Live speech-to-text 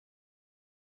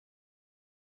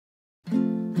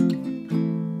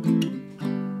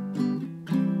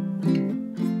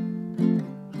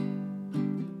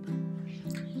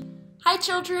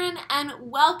children, and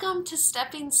welcome to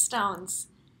Stepping Stones.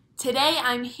 Today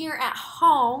I'm here at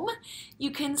home. You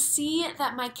can see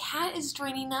that my cat is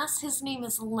joining us. His name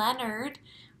is Leonard.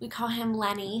 We call him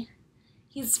Lenny.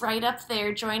 He's right up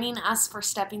there joining us for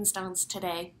Stepping Stones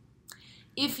today.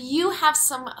 If you have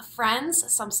some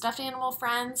friends, some stuffed animal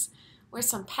friends, or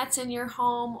some pets in your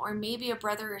home, or maybe a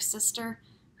brother or sister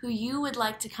who you would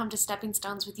like to come to Stepping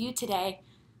Stones with you today,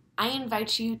 I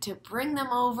invite you to bring them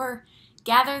over,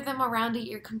 gather them around at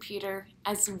your computer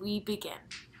as we begin.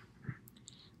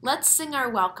 Let's sing our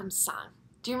welcome song.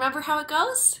 Do you remember how it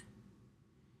goes?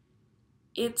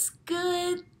 It's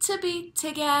good to be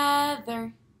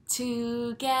together,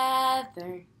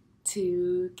 together,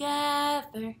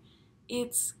 together.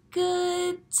 It's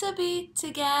good to be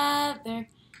together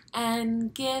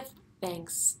and give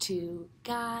thanks to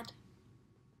God.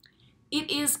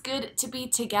 It is good to be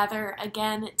together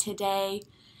again today.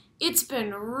 It's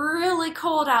been really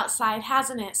cold outside,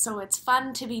 hasn't it? So it's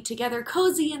fun to be together,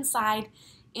 cozy inside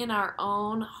in our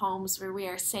own homes where we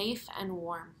are safe and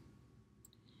warm.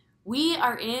 We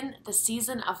are in the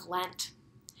season of Lent,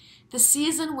 the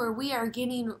season where we are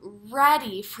getting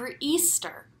ready for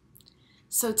Easter.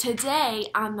 So today,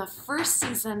 on the first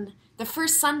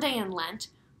Sunday in Lent,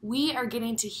 we are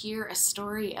getting to hear a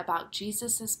story about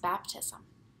Jesus' baptism.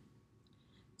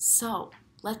 So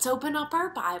let's open up our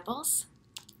Bibles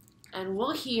and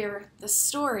we'll hear the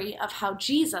story of how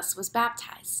Jesus was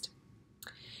baptized.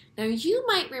 Now, you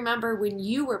might remember when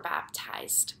you were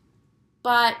baptized,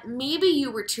 but maybe you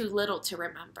were too little to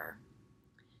remember.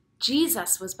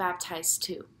 Jesus was baptized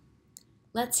too.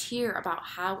 Let's hear about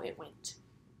how it went.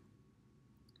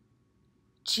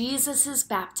 Jesus'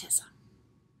 baptism.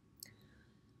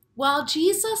 While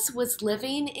Jesus was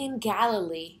living in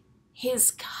Galilee,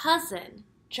 his cousin,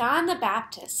 John the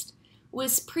Baptist,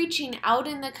 was preaching out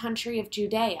in the country of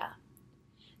Judea.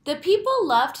 The people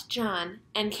loved John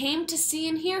and came to see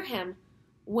and hear him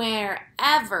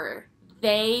wherever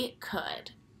they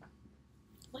could.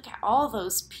 Look at all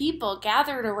those people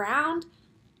gathered around.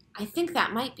 I think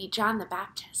that might be John the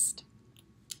Baptist.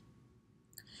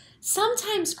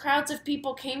 Sometimes crowds of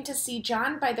people came to see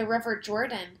John by the river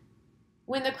Jordan.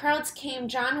 When the crowds came,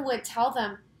 John would tell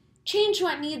them, "Change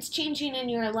what needs changing in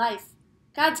your life.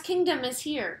 God's kingdom is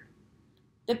here."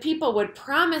 The people would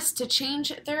promise to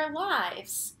change their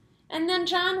lives, and then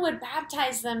John would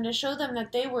baptize them to show them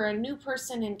that they were a new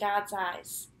person in God's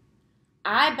eyes.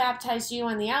 "I baptize you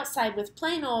on the outside with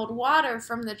plain old water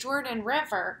from the Jordan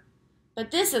River,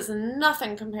 but this is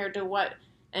nothing compared to what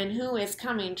and who is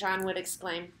coming," John would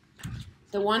exclaim.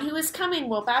 "The one who is coming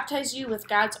will baptize you with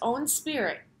God's own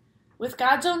Spirit. With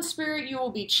God's own Spirit, you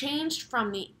will be changed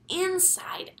from the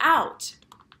inside out."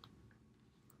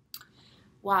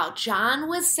 While John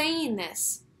was saying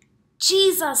this,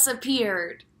 Jesus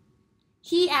appeared.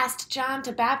 He asked John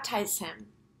to baptize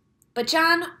him, but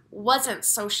John wasn't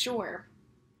so sure.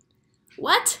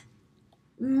 "What?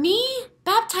 Me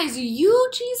baptize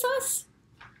you, Jesus?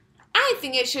 I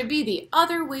think it should be the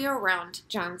other way around,"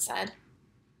 John said.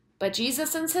 But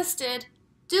Jesus insisted,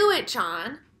 "Do it,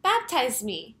 John. Baptize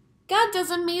me. God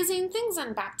does amazing things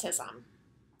in baptism."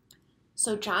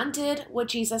 So John did what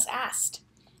Jesus asked,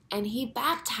 and he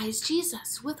baptized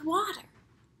Jesus with water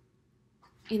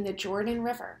in the Jordan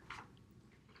River.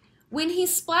 When he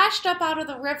splashed up out of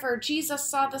the river, Jesus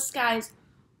saw the skies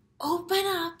open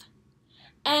up,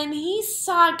 and he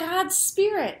saw God's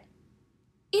Spirit.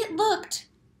 It looked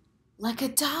like a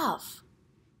dove.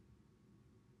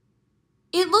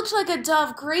 It looked like a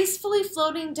dove gracefully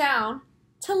floating down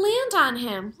to land on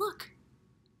him. Look,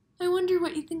 I wonder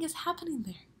what you think is happening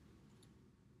there.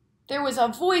 There was a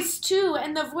voice too,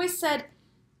 and the voice said,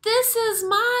 "This is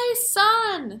my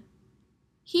son.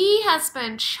 He has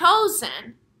been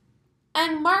chosen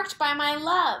and marked by my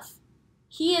love.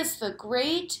 He is the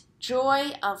great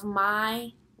joy of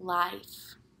my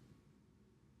life."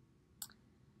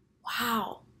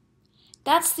 Wow,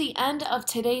 that's the end of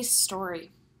today's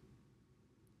story.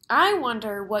 I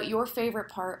wonder what your favorite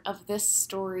part of this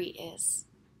story is.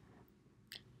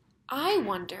 I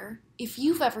wonder if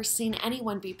you've ever seen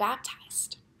anyone be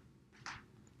baptized.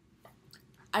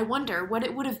 I wonder what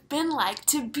it would have been like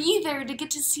to be there to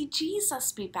get to see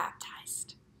Jesus be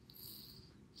baptized.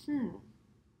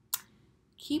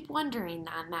 Keep wondering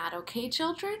on that, okay,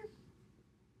 children?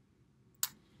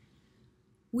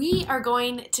 We are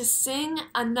going to sing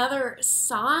another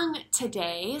song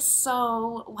today,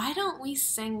 so why don't we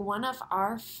sing one of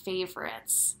our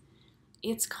favorites?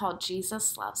 It's called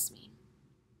 "Jesus Loves Me."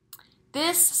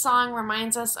 This song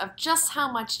reminds us of just how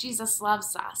much Jesus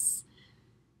loves us.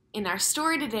 In our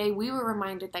story today, we were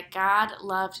reminded that God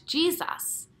loved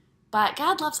Jesus, But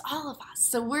God loves all of us,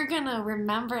 so we're going to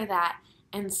remember that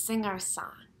and sing our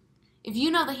song. If you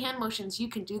know the hand motions, you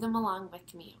can do them along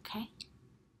with me, okay?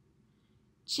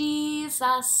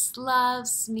 Jesus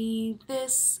loves me,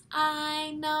 this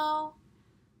I know,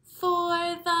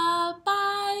 for the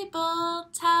Bible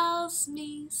tells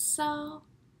me so.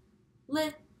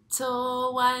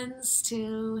 Little ones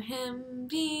to him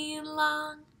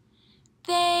belong.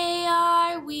 They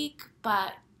are weak,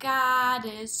 but God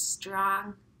is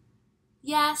strong.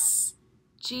 Yes,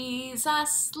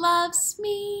 Jesus loves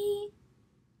me.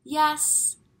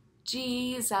 Yes,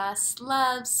 Jesus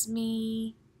loves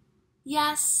me.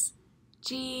 Yes,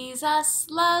 Jesus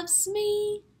loves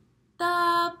me.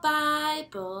 The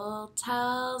Bible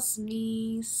tells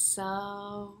me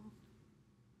so.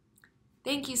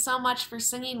 Thank you so much for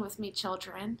singing with me,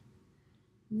 children.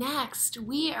 Next,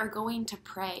 we are going to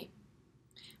pray.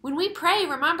 When we pray,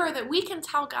 remember that we can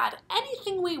tell God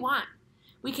anything we want.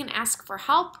 We can ask for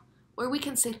help, or we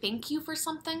can say thank you for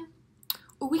something,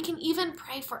 or we can even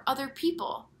pray for other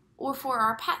people, or for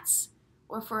our pets,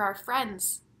 or for our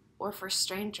friends, or for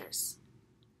strangers.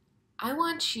 I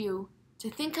want you to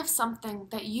think of something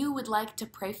that you would like to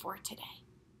pray for today.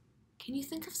 Can you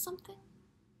think of something?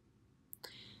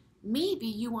 Maybe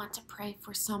you want to pray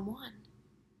for someone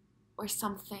or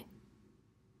something.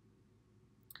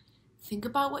 Think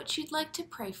about what you'd like to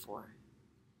pray for,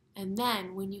 and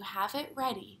then when you have it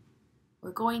ready,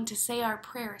 we're going to say our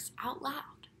prayers out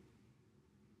loud.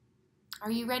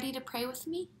 Are you ready to pray with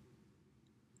me?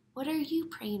 What are you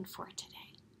praying for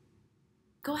today?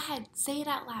 Go ahead, say it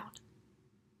out loud.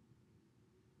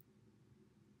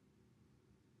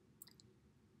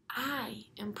 I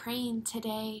am praying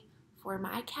today for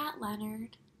my cat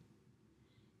Leonard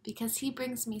because he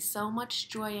brings me so much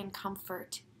joy and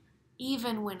comfort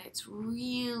even when it's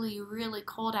really, really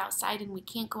cold outside and we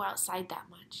can't go outside that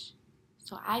much.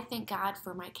 So I thank God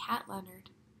for my cat Leonard,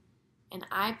 and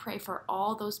I pray for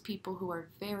all those people who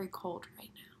are very cold right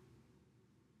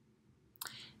now.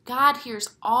 God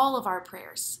hears all of our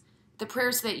prayers, the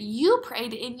prayers that you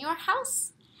prayed in your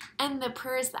house and the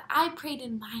prayers that I prayed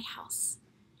in my house.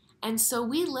 And so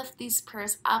we lift these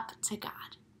prayers up to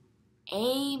God.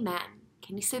 Amen.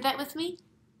 Can you say that with me?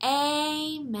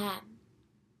 Amen.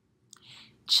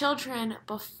 Children,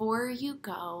 before you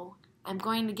go, I'm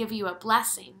going to give you a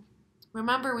blessing.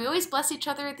 Remember, we always bless each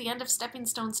other at the end of Stepping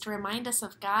Stones to remind us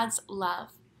of God's love.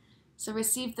 So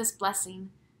receive this blessing.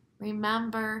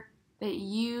 Remember that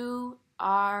you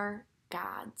are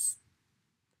God's.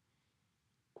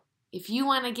 If you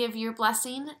want to give your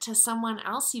blessing to someone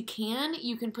else, you can.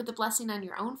 You can put the blessing on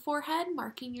your own forehead,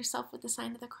 marking yourself with the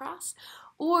sign of the cross.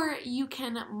 Or you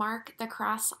can mark the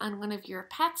cross on one of your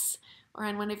pets or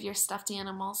on one of your stuffed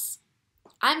animals.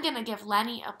 I'm going to give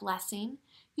Lenny a blessing.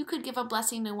 You could give a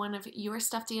blessing to one of your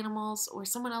stuffed animals or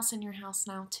someone else in your house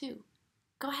now too.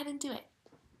 Go ahead and do it.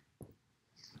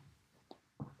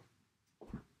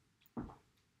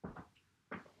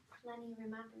 Lenny,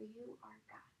 remember, you are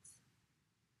God's.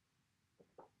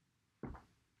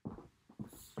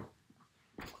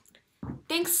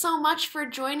 Thanks so much for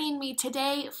joining me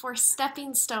today for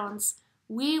Stepping Stones.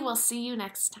 We will see you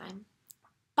next time.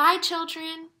 Bye,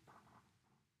 children.